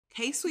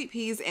Hey sweet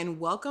peas,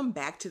 and welcome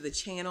back to the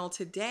channel.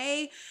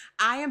 Today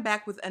I am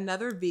back with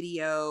another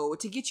video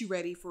to get you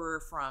ready for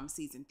from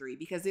season 3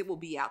 because it will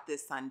be out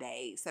this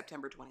Sunday,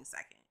 September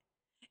 22nd.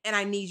 And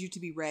I need you to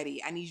be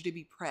ready. I need you to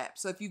be prepped.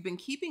 So if you've been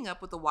keeping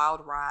up with the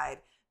wild ride,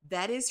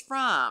 that is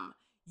from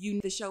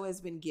the show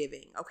has been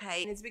giving,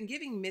 okay? And it's been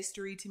giving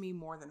mystery to me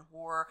more than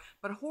horror,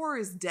 but horror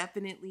is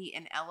definitely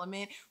an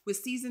element. With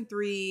season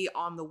 3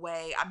 on the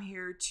way, I'm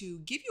here to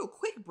give you a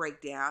quick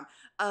breakdown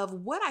of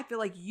what I feel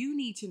like you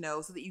need to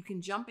know so that you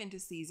can jump into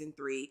season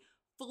 3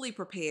 fully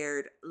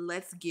prepared.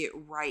 Let's get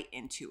right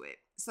into it.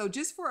 So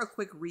just for a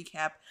quick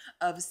recap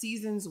of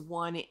seasons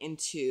 1 and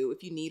 2,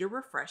 if you need a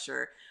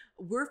refresher,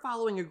 we're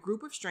following a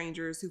group of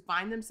strangers who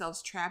find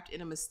themselves trapped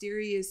in a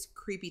mysterious,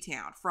 creepy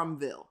town,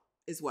 Fromville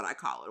is what I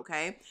call it,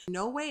 okay?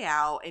 No way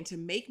out, and to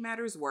make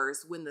matters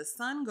worse, when the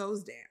sun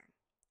goes down,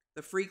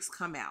 the freaks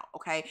come out,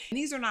 okay? And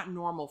these are not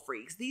normal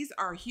freaks. These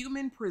are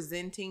human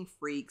presenting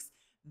freaks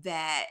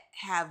that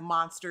have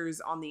monsters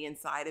on the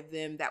inside of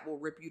them that will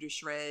rip you to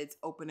shreds,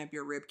 open up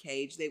your rib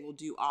cage. They will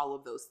do all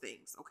of those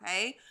things,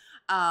 okay?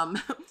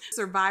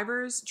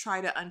 Survivors try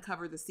to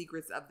uncover the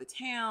secrets of the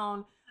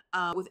town.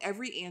 With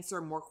every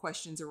answer, more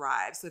questions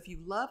arrive. So if you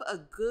love a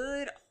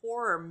good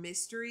horror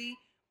mystery,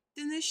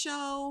 then this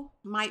show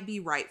might be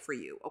right for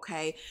you,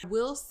 okay? I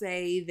will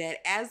say that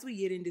as we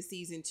get into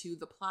season 2,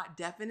 the plot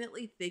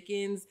definitely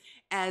thickens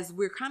as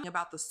we're kind of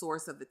about the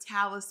source of the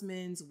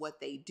talismans, what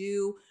they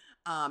do,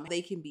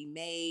 they can be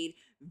made.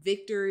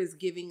 Victor is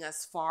giving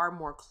us far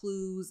more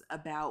clues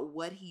about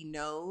what he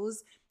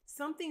knows.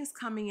 Something's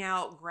coming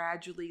out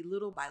gradually,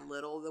 little by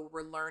little, that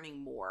we're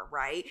learning more,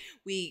 right?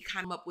 We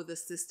kind of come up with a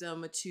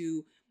system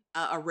to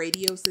a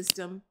radio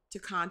system to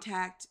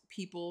contact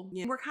people.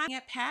 We're kind of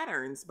at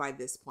patterns by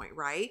this point,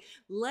 right?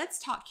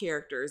 Let's talk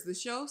characters. The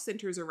show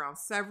centers around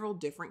several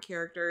different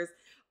characters.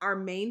 Our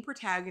main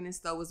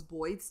protagonist, though, is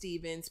Boyd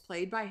Stevens,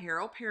 played by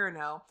Harold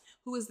Perrineau,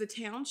 who is the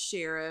town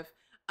sheriff.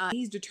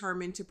 He's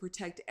determined to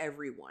protect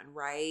everyone,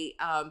 right?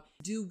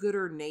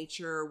 Do-gooder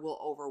nature will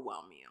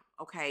overwhelm you.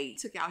 Okay, he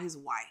took out his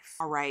wife,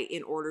 all right,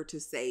 in order to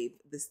save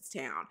this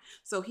town.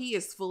 So he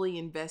is fully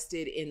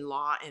invested in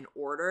law and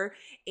order,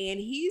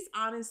 and he's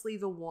honestly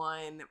the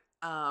one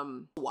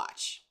to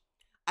watch.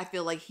 I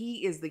feel like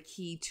he is the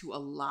key to a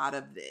lot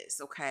of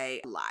this, okay?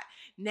 A lot.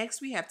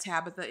 Next, we have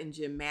Tabitha and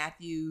Jim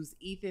Matthews,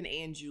 Ethan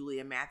and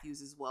Julia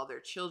Matthews as well,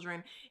 their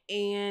children.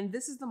 And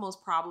this is the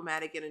most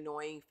problematic and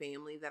annoying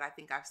family that I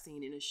think I've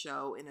seen in a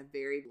show in a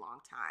very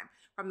long time.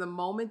 From the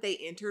moment they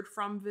entered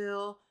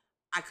Fromville,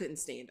 I couldn't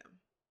stand them.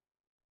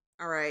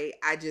 All right.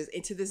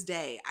 And to this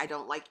day, I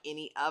don't like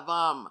any of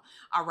them.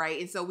 All right.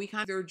 And so we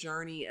kind of their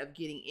journey of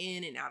getting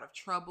in and out of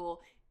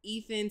trouble.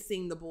 Ethan,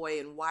 seeing the boy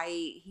in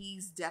white,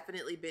 he's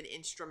definitely been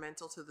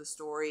instrumental to the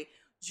story.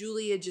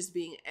 Julia just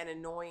being an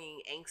annoying,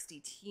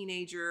 angsty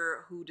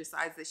teenager who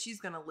decides that she's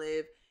going to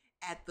live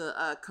at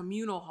the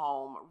communal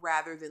home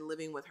rather than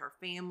living with her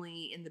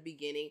family in the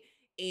beginning.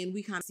 And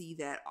we kind of see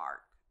that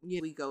arc.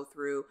 We go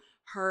through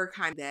her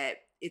kind of that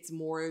it's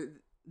more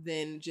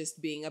than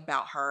just being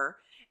about her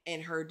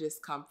and her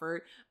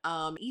discomfort.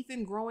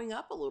 Ethan growing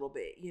up a little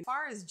bit. As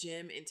far as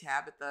Jim and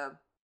Tabitha,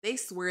 they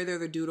swear they're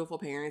the dutiful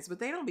parents, but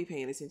they don't be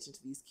paying attention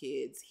to these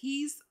kids.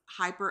 He's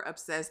hyper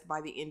obsessed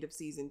by the end of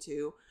season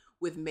 2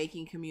 with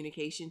making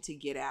communication to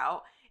get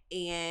out.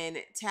 And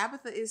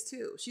Tabitha is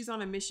too. She's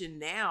on a mission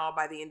now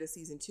by the end of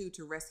season 2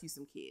 to rescue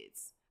some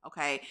kids.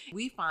 Okay,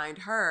 we find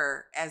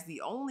her as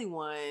the only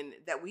one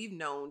that we've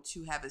known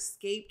to have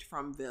escaped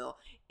Fromville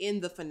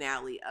in the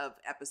finale of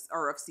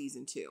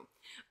season 2.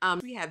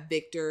 We have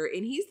Victor,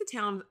 and he's the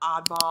town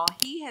oddball.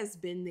 He has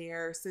been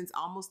there since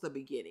almost the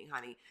beginning,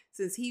 honey,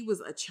 since he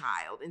was a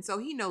child, and so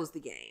he knows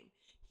the game.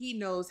 He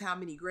knows how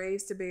many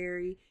graves to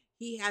bury.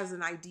 He has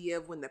an idea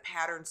of when the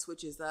pattern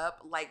switches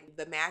up, like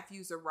the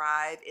Matthews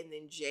arrive, and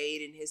then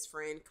Jade and his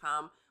friend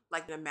come,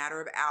 like in a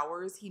matter of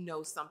hours. He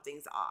knows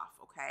something's off.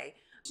 Okay.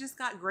 Just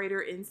got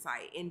greater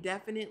insight, and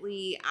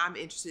definitely I'm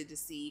interested to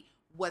see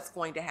what's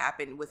going to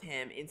happen with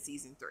him in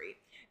season 3.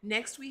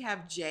 Next, we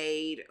have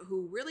Jade,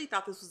 who really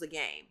thought this was a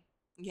game.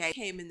 Okay,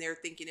 came in there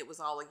thinking it was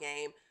all a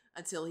game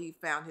until he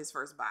found his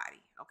first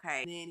body.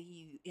 Okay, and then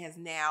he has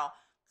now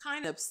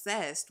kind of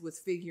obsessed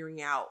with figuring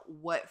out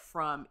what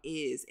From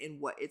is and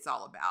what it's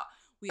all about.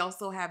 We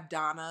also have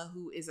Donna,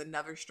 who is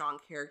another strong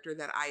character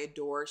that I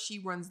adore.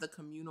 She runs the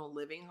communal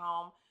living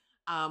home.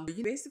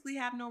 You basically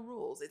have no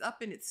rules. It's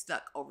up and it's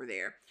stuck over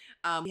there.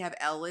 We have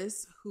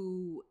Ellis,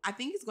 who I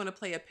think is going to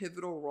play a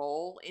pivotal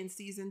role in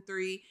season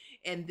 3.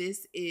 And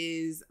this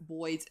is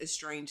Boyd's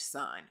estranged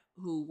son,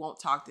 who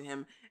won't talk to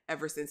him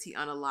ever since he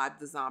unalived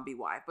the zombie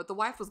wife. But the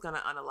wife was going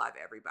to unalive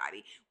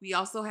everybody. We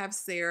also have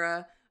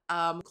Sarah,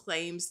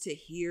 claims to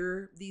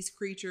hear these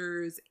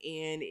creatures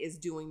and is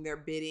doing their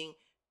bidding,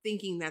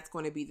 thinking that's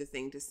going to be the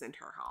thing to send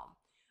her home.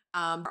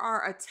 There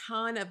are a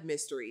ton of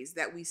mysteries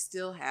that we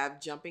still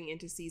have jumping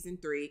into season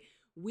 3.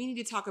 We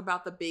need to talk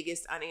about the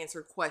biggest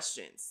unanswered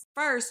questions.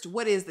 First,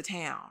 what is the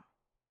town?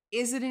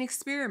 Is it an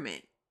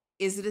experiment?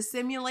 Is it a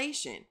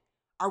simulation?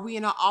 Are we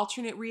in an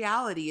alternate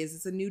reality? Is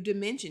this a new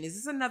dimension? Is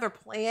this another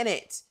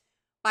planet?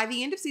 By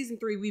the end of season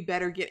 3, we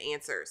better get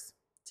answers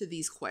to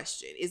these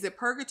questions. Is it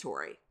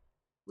purgatory?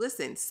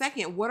 Listen,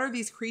 second, what are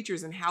these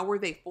creatures and how were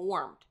they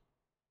formed?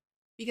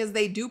 Because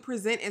they do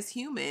present as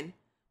human,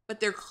 but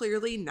they're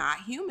clearly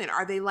not human.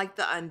 Are they like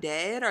the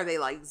undead? Are they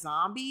like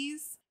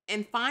zombies?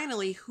 And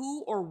finally,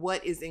 who or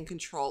what is in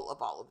control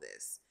of all of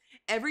this?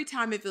 Every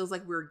time it feels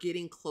like we're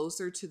getting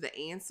closer to the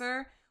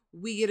answer,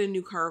 we get a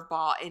new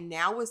curveball. And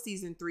now with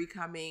season 3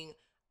 coming,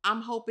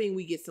 I'm hoping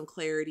we get some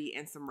clarity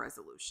and some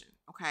resolution,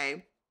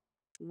 okay?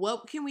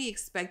 What can we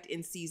expect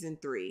in season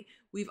 3?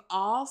 We've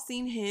all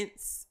seen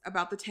hints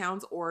about the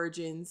town's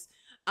origins.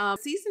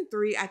 Season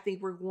 3, I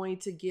think we're going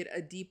to get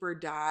a deeper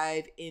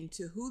dive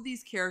into who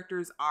these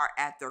characters are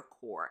at their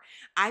core.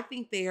 I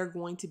think they are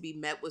going to be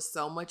met with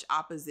so much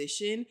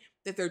opposition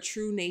that their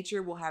true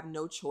nature will have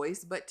no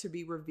choice but to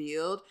be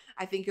revealed.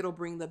 I think it'll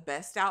bring the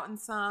best out in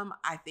some.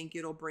 I think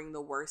it'll bring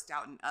the worst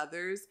out in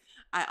others.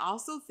 I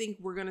also think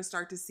we're going to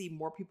start to see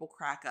more people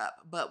crack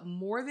up. But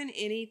more than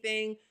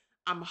anything,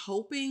 I'm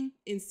hoping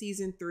in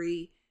season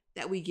 3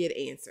 that we get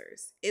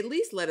answers. At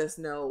least let us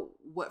know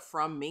what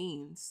from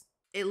means.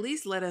 At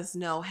least let us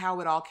know how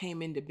it all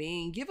came into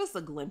being. Give us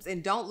a glimpse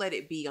and don't let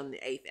it be on the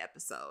 8th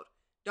episode.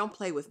 Don't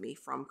play with me,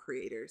 from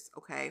creators,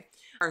 okay?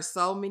 There are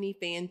so many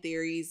fan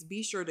theories.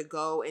 Be sure to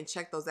go and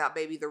check those out,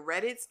 baby. The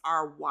Reddits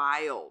are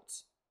wild,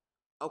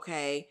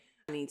 okay?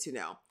 I need to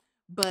know.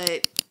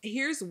 But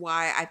here's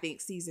why I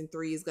think season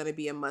 3 is going to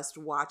be a must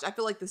watch. I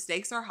feel like the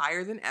stakes are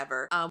higher than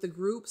ever. The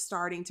group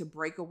starting to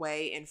break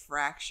away and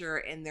fracture,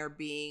 and there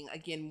being,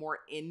 again, more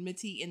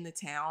enmity in the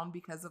town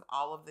because of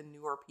all of the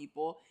newer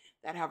people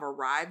that have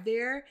arrived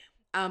there.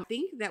 I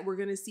think that we're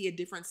going to see a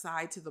different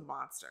side to the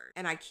monster.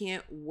 And I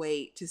can't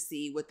wait to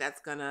see what that's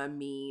going to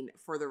mean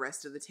for the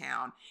rest of the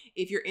town.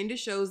 If you're into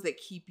shows that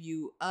keep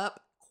you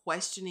up,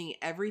 questioning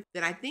everything,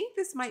 then I think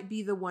this might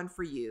be the one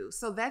for you.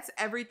 So that's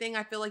everything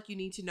I feel like you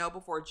need to know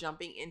before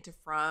jumping into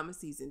From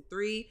season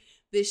 3.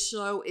 This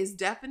show is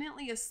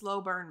definitely a slow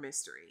burn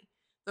mystery.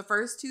 The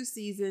first 2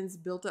 seasons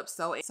built up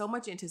so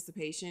much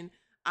anticipation.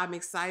 I'm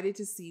excited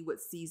to see what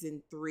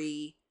season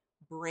 3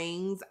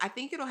 brings. I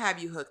think it'll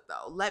have you hooked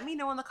though. Let me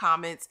know in the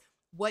comments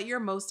what you're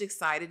most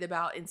excited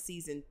about in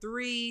season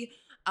 3.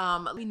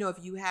 Let me know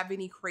if you have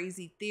any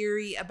crazy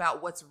theory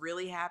about what's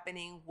really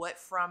happening, what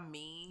From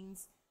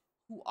means,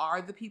 who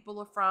are the people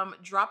of From.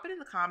 Drop it in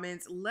the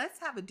comments. Let's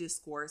have a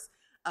discourse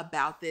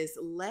about this.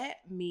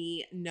 Let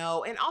me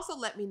know. And also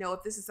let me know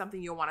if this is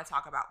something you'll want to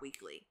talk about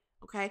weekly.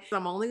 Okay. So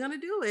I'm only going to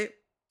do it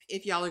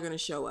if y'all are going to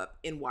show up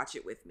and watch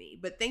it with me.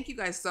 But thank you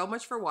guys so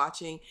much for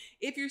watching.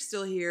 If you're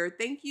still here,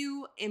 thank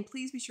you. And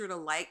please be sure to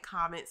like,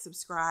 comment,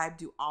 subscribe,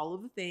 do all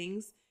of the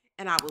things.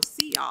 And I will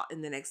see y'all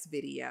in the next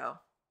video.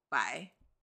 Bye.